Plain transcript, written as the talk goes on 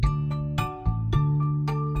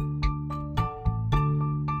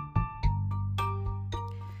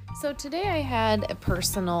So today I had a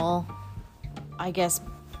personal,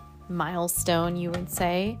 milestone, you would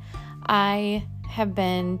say. I have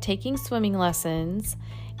been taking swimming lessons,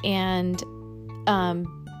 and a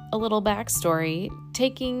little backstory,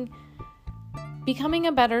 becoming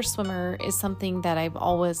a better swimmer is something that I've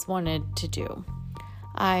always wanted to do.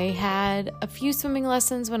 I had a few swimming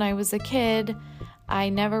lessons when I was a kid. I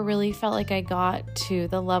never really felt like I got to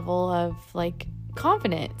the level of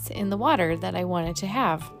confidence in the water that I wanted to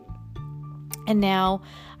have. And now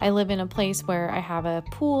I live in a place where I have a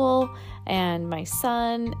pool and my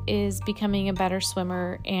son is becoming a better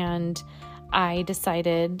swimmer, and I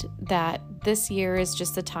decided that this year is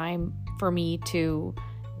just a time for me to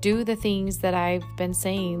do the things that I've been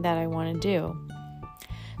saying that I want to do.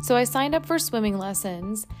 So I signed up for swimming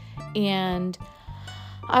lessons, and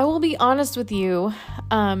I will be honest with you,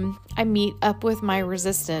 I meet up with my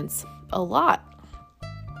resistance a lot.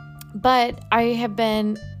 But I have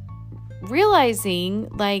been realizing,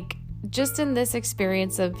 just in this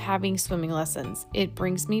experience of having swimming lessons, it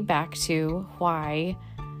brings me back to why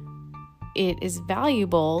it is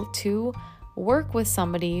valuable to work with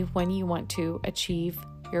somebody when you want to achieve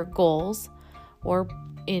your goals, or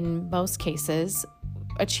in most cases,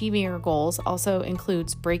 achieving your goals also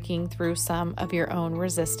includes breaking through some of your own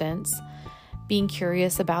resistance, being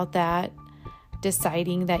curious about that,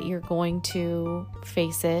 deciding that you're going to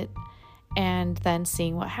face it, and then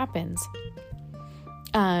seeing what happens.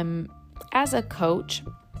 As a coach,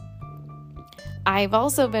 I've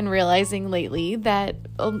also been realizing lately that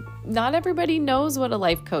not everybody knows what a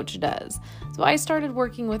life coach does. So I started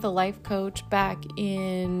working with a life coach back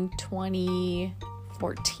in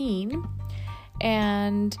 2014,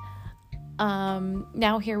 and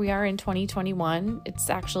now here we are in 2021. It's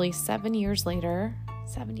actually 6 years later.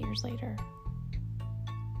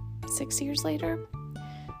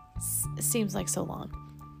 Seems like so long.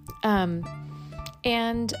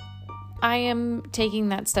 And I am taking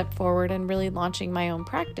that step forward and really launching my own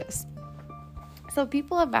practice. So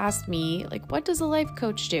people have asked me, what does a life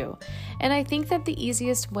coach do? And I think that the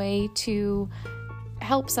easiest way to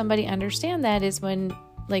help somebody understand that is when,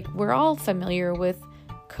 we're all familiar with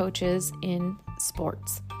coaches in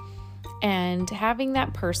sports. And having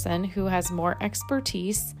that person who has more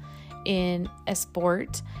expertise in a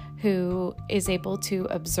sport, who is able to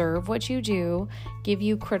observe what you do, give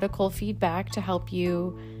you critical feedback to help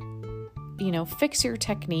you, fix your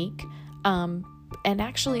technique, and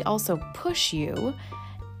actually also push you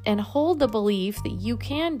and hold the belief that you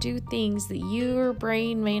can do things that your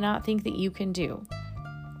brain may not think that you can do,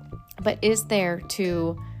 but is there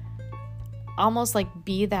to almost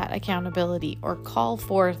be that accountability or call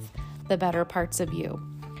forth the better parts of you.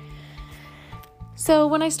 So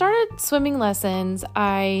when I started swimming lessons,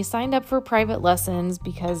 I signed up for private lessons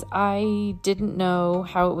because I didn't know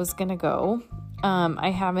how it was going to go.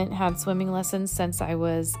 I haven't had swimming lessons since I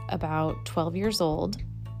was about 12 years old.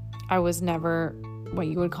 I was never what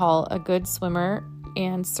you would call a good swimmer,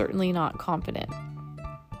 and certainly not confident.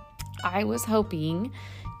 I was hoping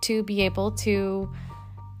to be able to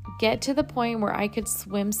get to the point where I could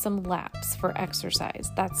swim some laps for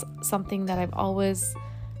exercise. That's something that I've always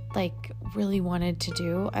really wanted to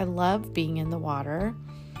do. I love being in the water.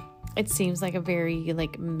 It seems like a very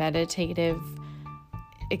meditative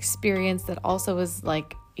experience that also is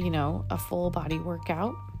a full body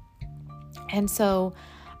workout. And so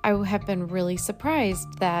I have been really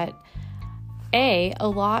surprised that a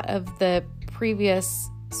lot of the previous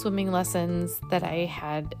swimming lessons that I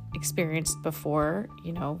had experienced before,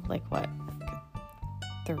 30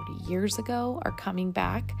 years ago, are coming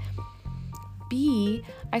back. B,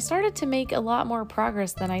 I started to make a lot more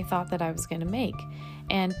progress than I thought that I was going to make.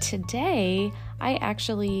 And today, I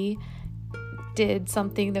actually did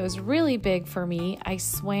something that was really big for me. I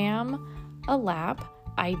swam a lap.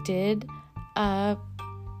 I did a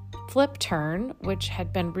flip turn, which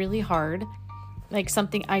had been really hard,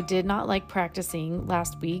 something I did not like practicing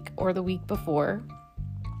last week or the week before.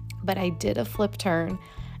 But I did a flip turn,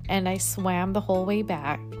 and I swam the whole way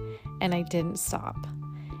back, and I didn't stop.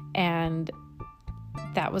 And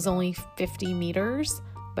that was only 50 meters,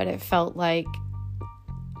 but it felt like,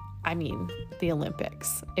 the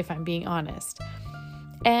Olympics, if I'm being honest.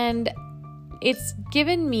 And it's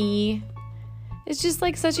given me, it's just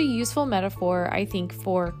such a useful metaphor, I think,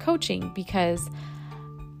 for coaching, because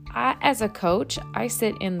as a coach, I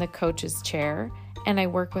sit in the coach's chair and I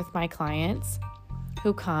work with my clients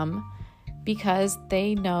who come because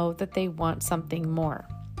they know that they want something more.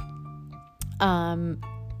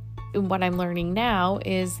 What I'm learning now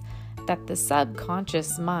is that the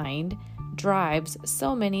subconscious mind drives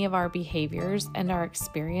so many of our behaviors and our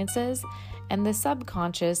experiences, And the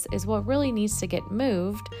subconscious is what really needs to get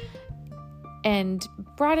moved and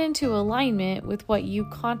brought into alignment with what you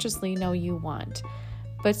consciously know you want.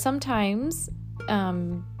 But sometimes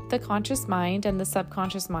the conscious mind and the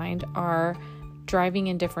subconscious mind are driving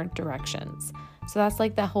in different directions. So that's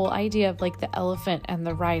like the whole idea of like the elephant and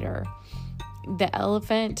the rider. The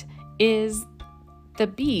elephant is the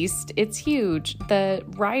beast. It's huge. The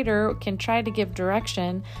rider can try to give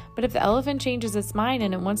direction, but if the elephant changes its mind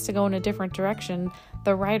and it wants to go in a different direction,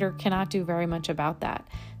 the rider cannot do very much about that.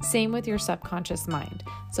 Same with your subconscious mind.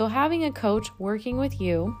 So having a coach working with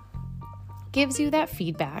you gives you that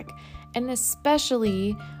feedback, and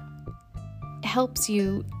especially helps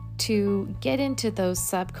you to get into those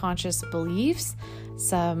subconscious beliefs,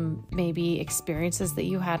 some maybe experiences that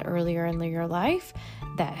you had earlier in your life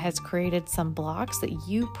that has created some blocks that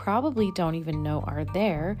you probably don't even know are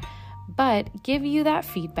there, but give you that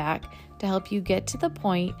feedback to help you get to the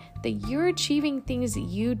point that you're achieving things that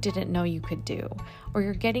you didn't know you could do, or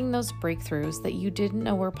you're getting those breakthroughs that you didn't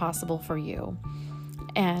know were possible for you.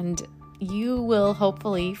 And you will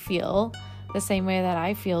hopefully feel the same way that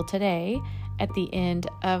I feel today at the end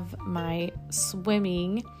of my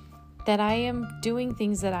swimming, that I am doing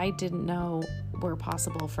things that I didn't know were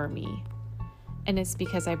possible for me. And it's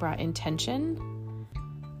because I brought intention.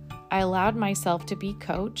 I allowed myself to be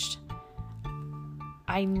coached.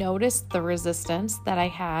 I noticed the resistance that I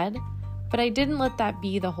had, but I didn't let that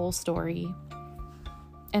be the whole story.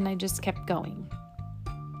 And I just kept going.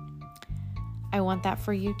 I want that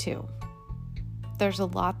for you too. There's a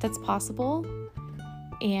lot that's possible,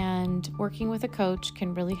 and working with a coach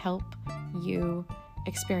can really help you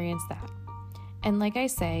experience that. And like I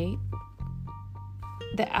say,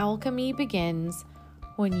 the alchemy begins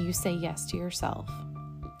when you say yes to yourself.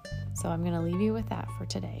 So I'm going to leave you with that for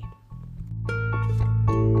today.